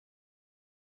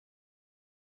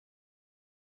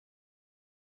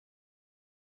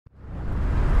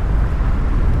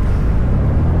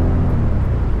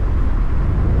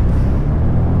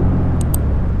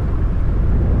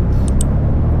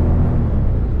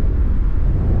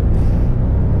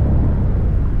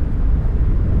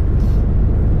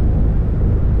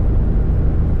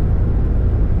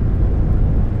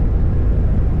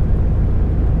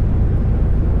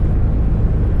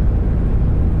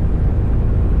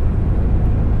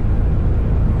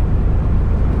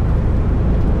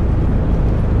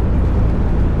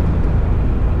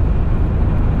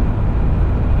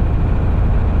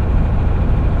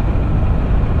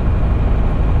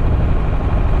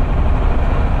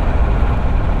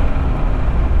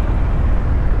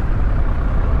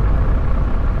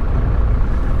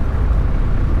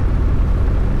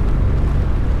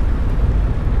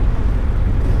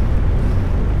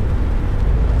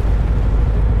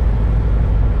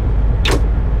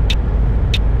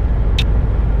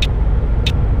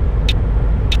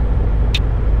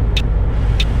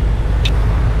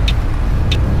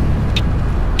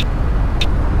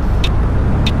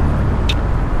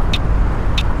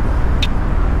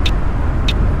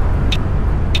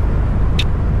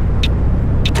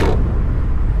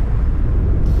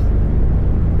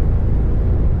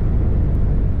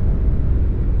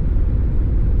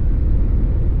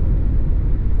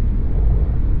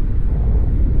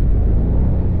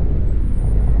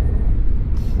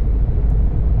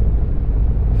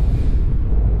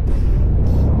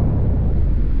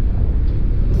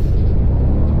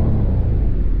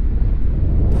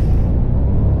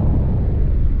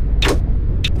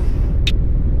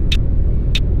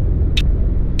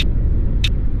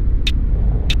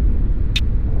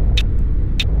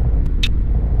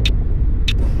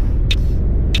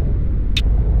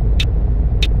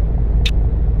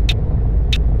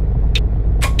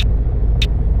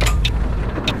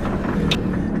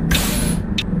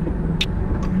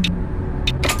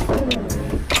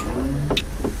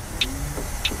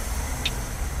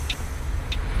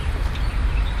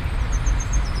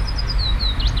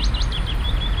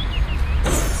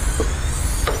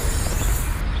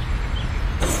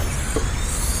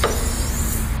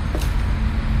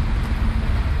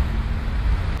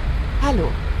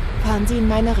Sie in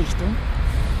meine Richtung?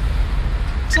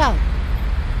 Ciao.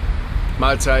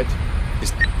 Mahlzeit.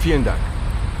 Vielen Dank.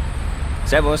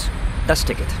 Servus. Das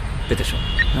Ticket. Bitteschön.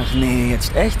 Ach nee,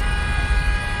 jetzt echt?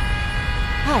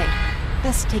 Hi.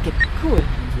 Das Ticket. Cool.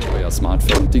 Für euer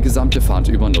Smartphone die gesamte Fahrt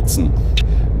über nutzen.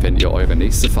 Wenn ihr eure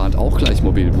nächste Fahrt auch gleich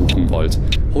mobil buchen wollt,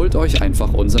 holt euch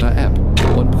einfach unsere App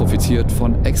und profitiert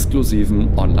von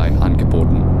exklusiven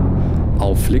Online-Angeboten.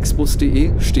 Auf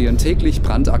flixbus.de stehen täglich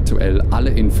brandaktuell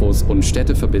alle Infos und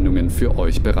Städteverbindungen für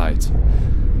euch bereit.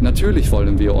 Natürlich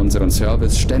wollen wir unseren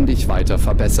Service ständig weiter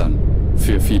verbessern.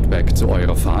 Für Feedback zu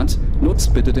eurer Fahrt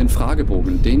nutzt bitte den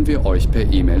Fragebogen, den wir euch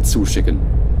per E-Mail zuschicken.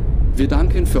 Wir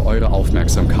danken für eure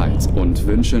Aufmerksamkeit und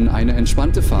wünschen eine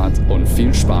entspannte Fahrt und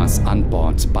viel Spaß an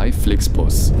Bord bei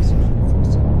Flixbus.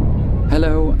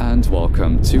 Hello and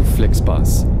welcome to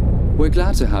Flixbus. We're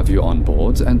glad to have you on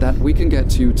board and that we can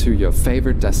get you to your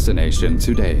favorite destination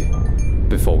today.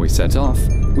 Before we set off,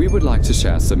 we would like to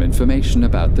share some information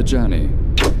about the journey.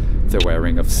 The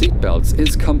wearing of seatbelts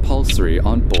is compulsory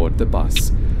on board the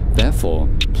bus. Therefore,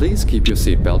 please keep your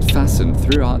seatbelt fastened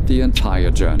throughout the entire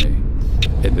journey.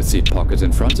 In the seat pocket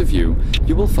in front of you,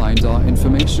 you will find our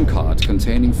information card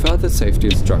containing further safety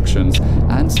instructions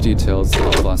and details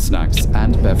of our snacks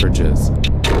and beverages.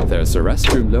 There's a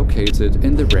restroom located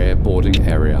in the rear boarding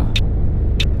area.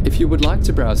 If you would like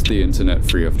to browse the internet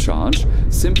free of charge,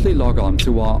 simply log on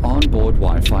to our onboard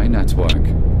Wi-Fi network.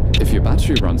 If your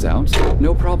battery runs out,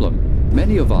 no problem.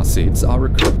 Many of our seats are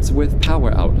equipped with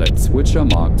power outlets, which are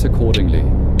marked accordingly.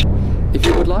 If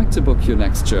you would like to book your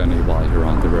next journey while you're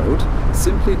on the road,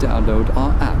 simply download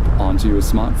our app onto your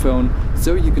smartphone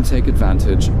so you can take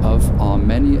advantage of our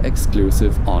many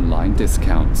exclusive online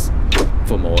discounts.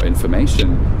 For more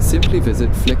information, simply visit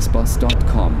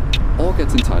flixbus.com or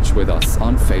get in touch with us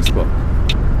on Facebook.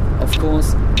 Of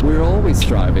course, we're always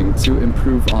striving to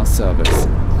improve our service.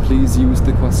 Please use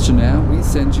the questionnaire we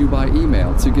send you by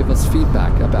email to give us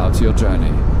feedback about your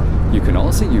journey. You can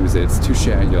also use it to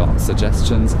share your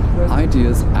suggestions,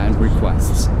 ideas and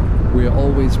requests. We are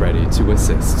always ready to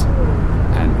assist.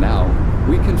 And now,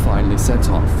 we can finally set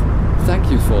off.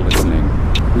 Thank you for listening.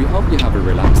 We hope you have a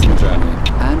relaxing journey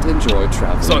and enjoy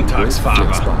traveling with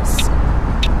Flixbus.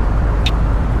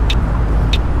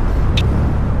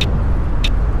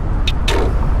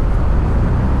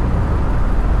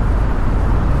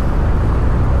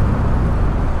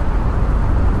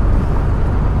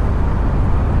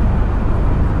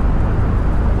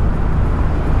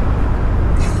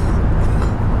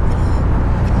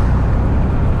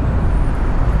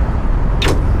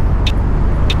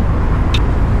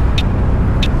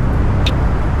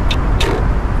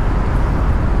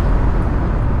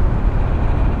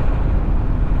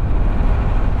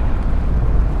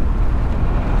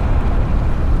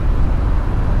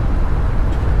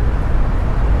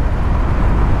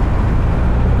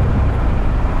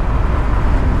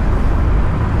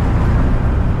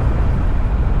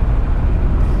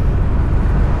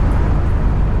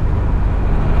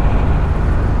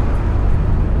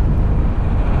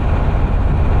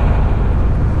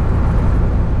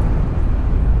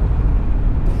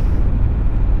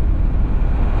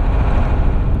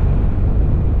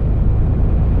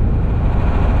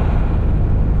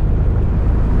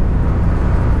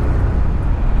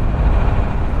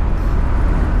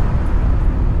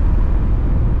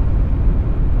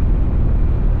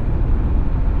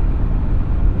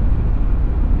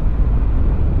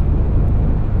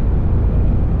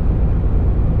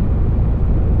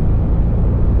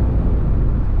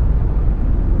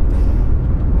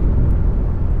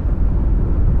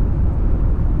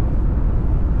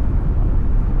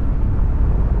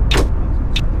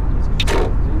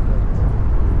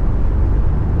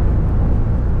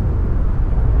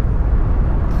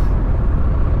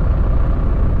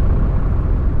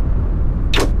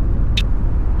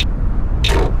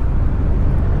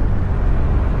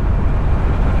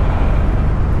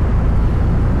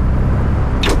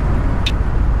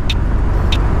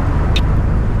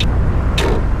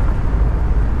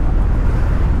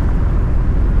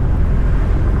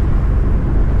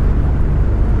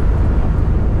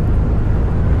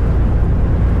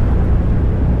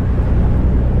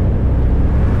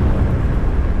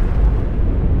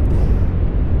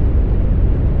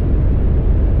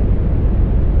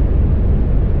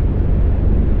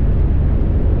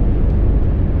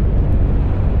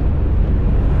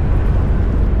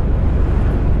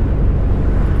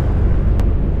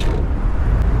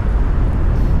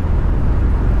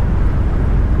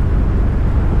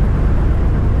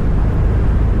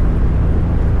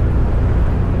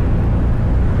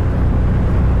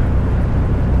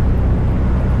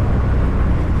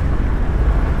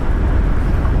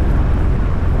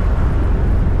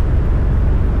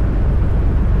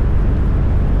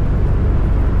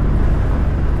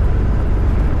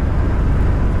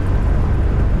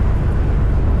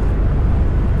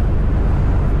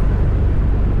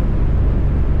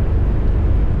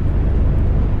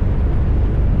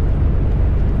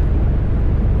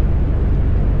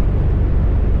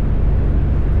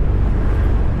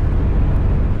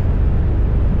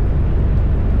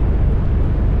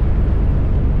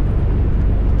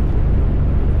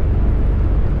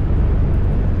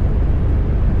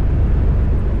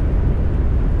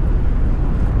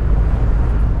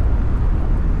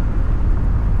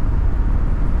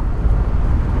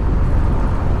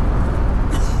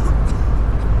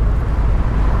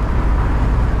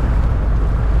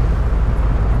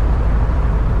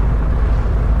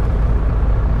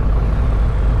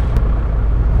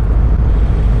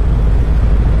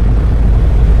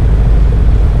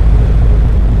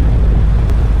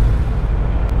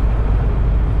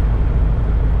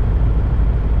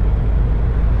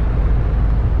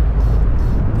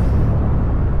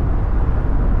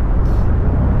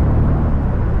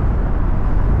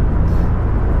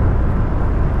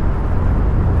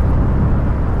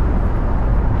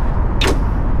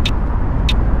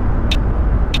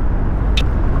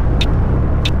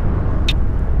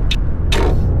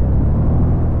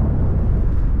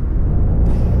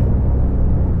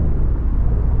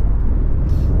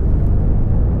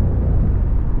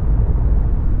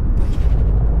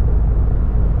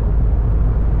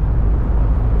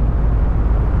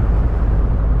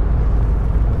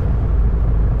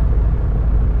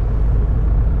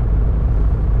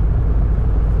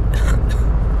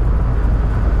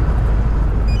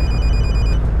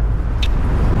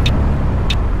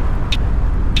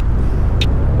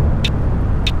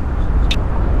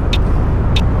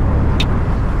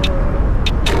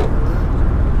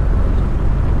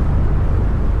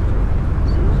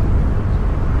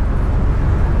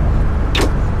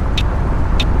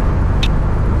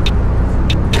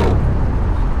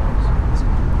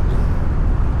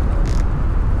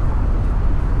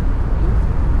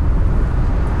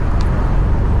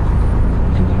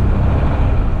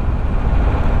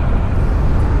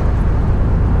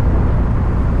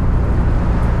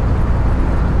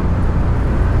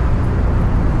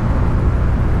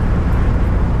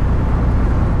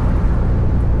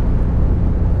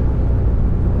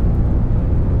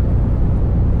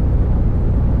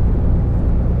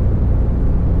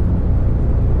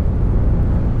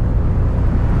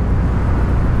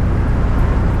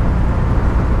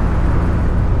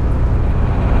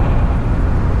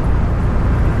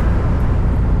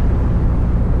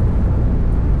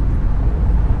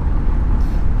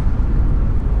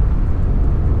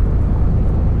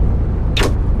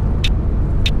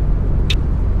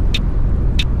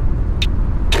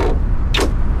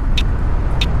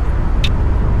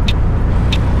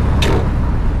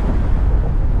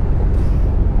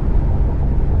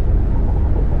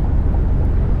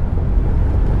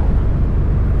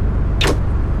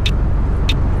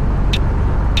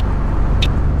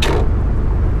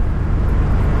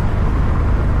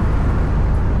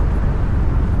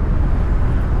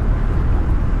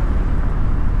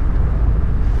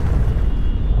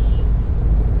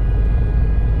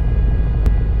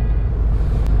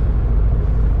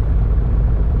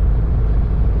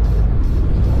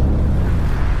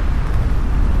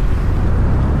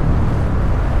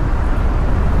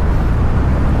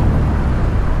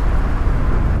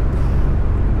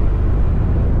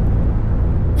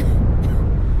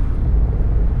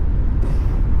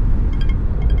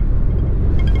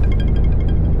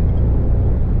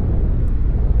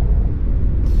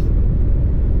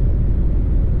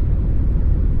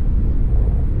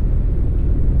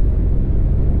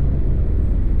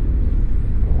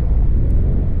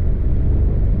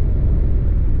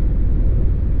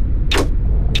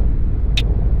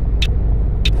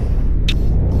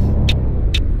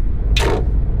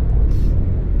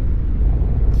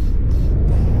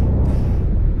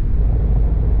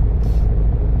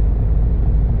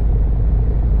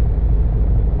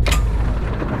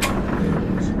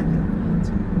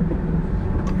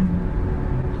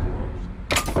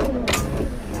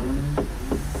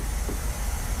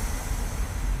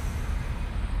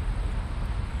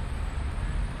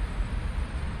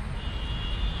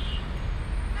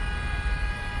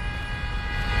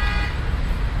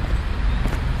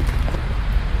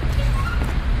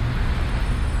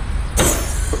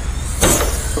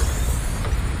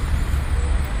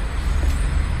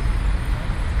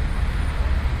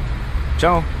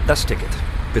 Ciao, das Ticket.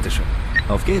 Bitteschön.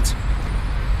 Auf geht's.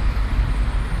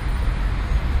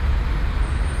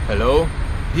 Hallo?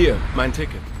 Hier, mein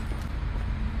Ticket.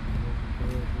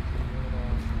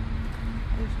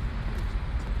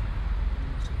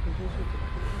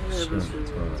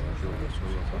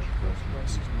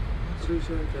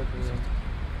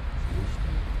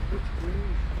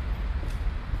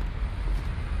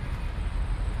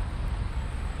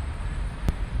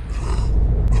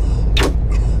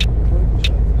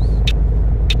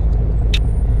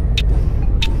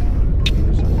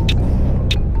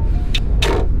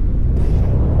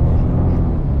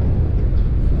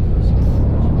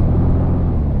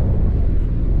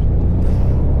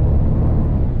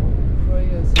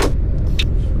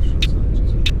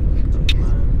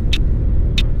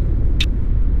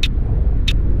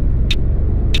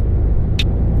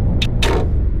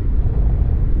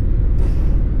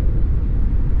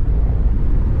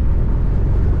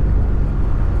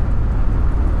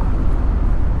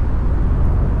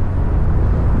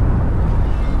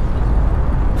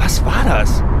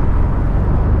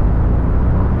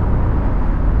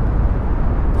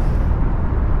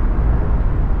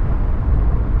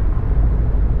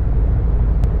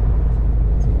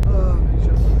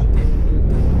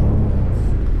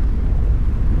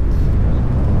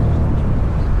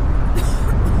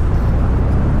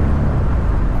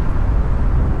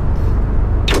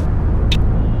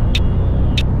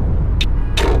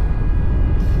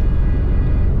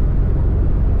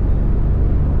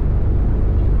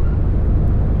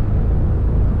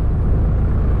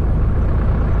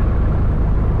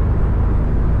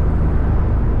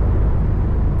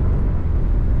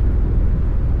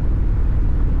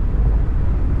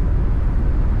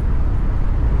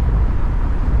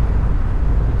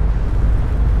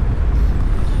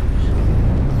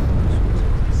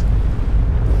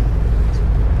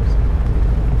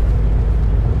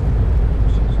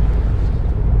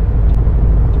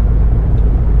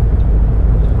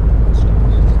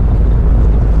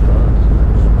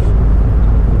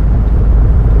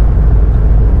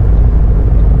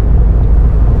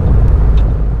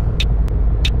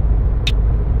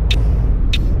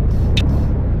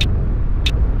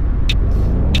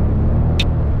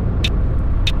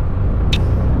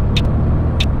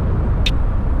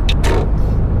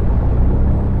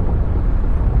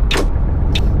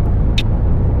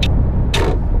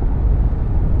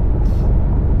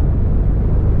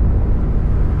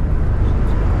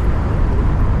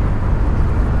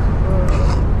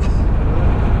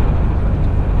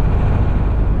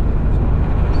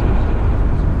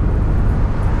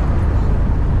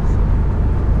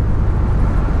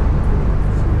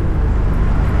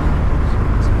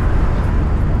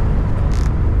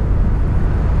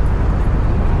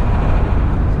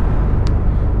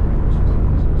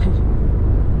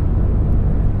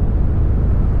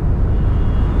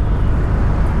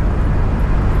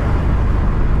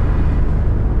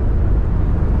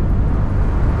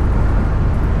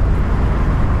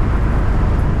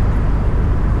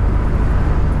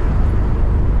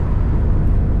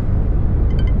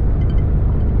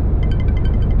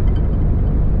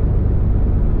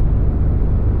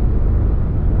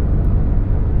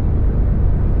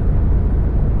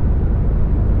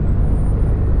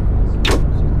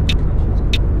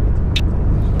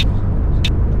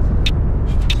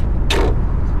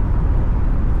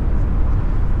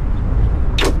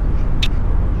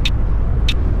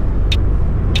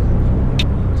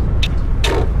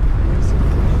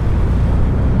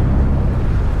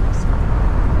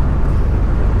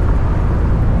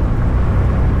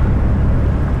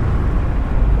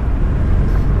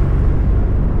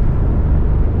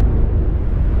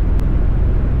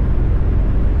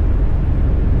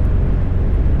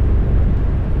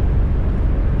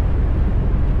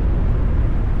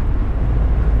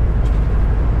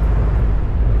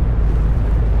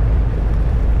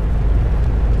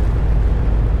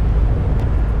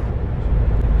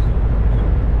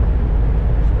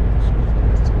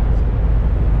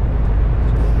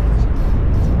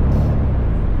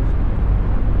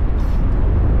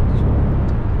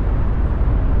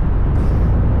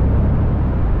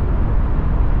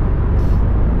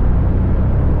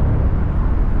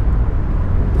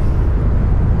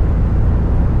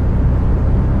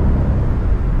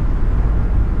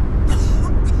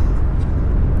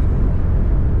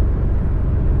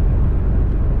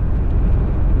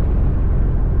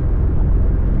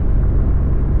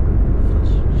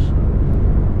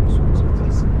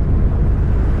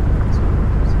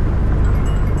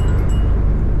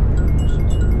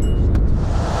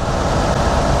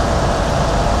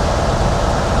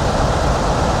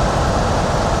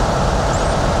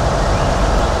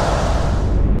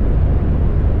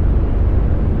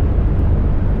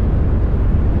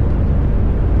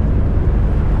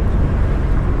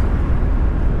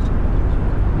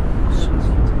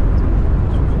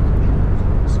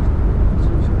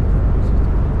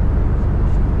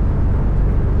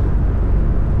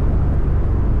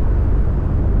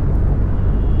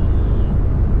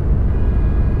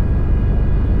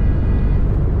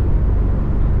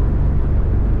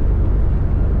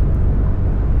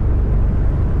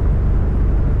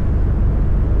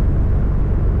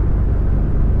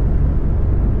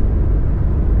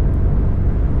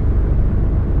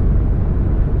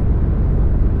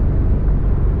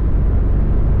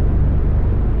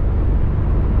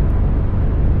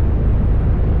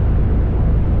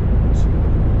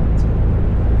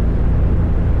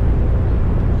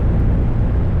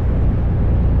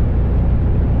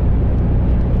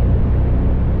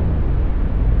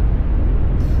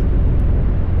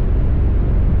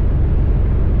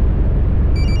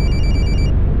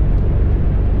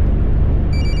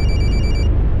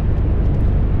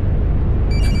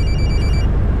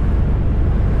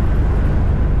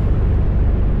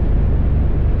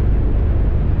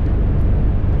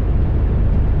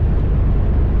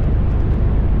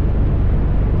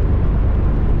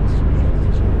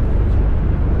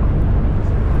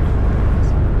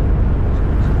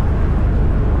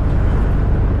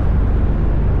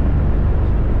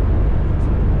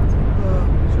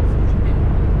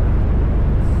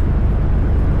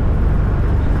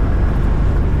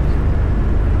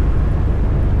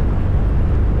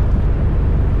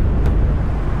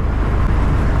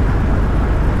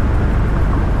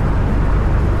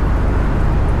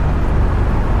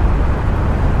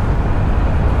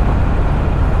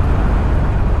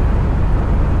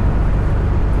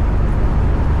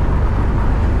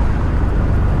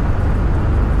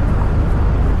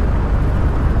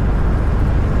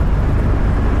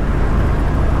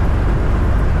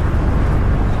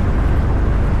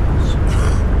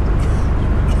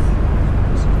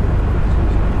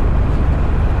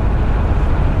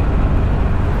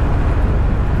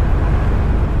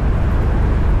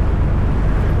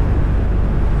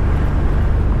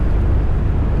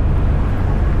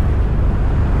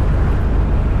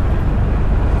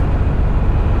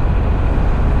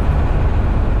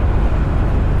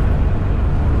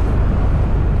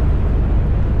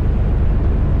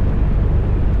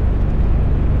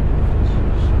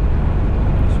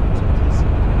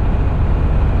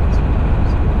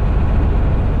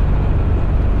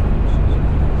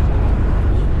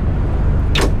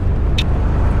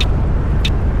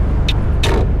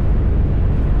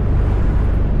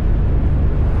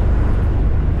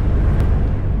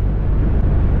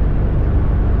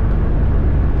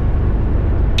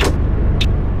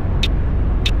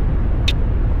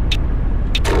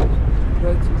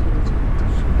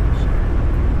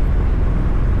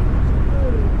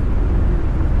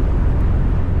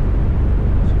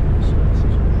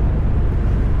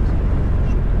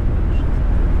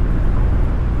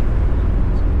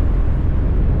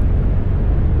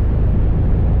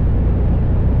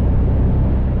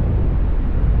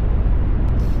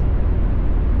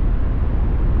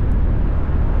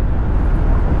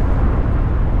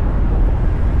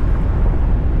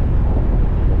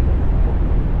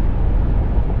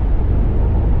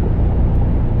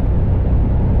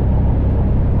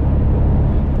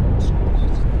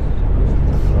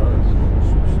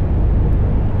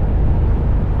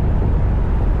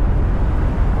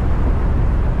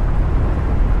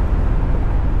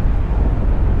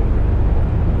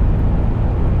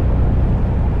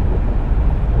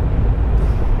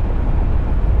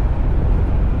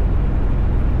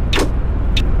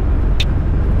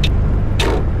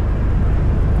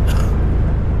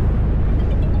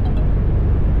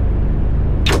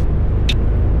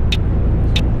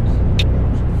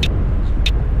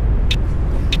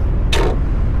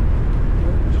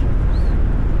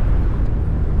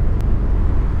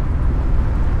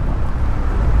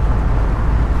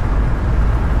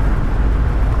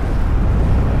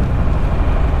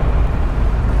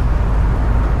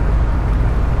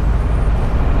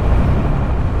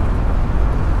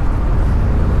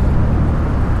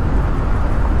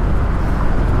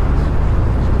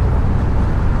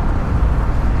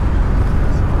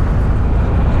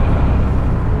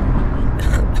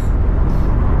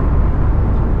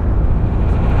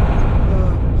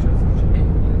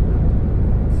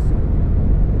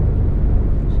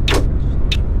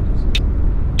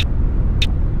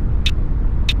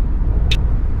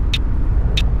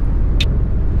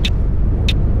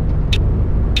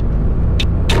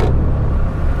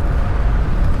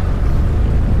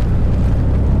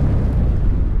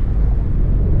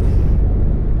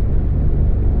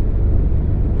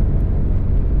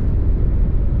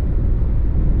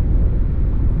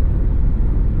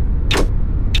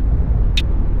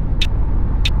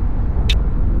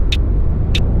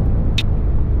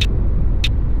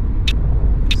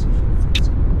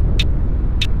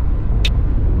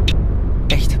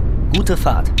 Gute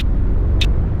Fahrt.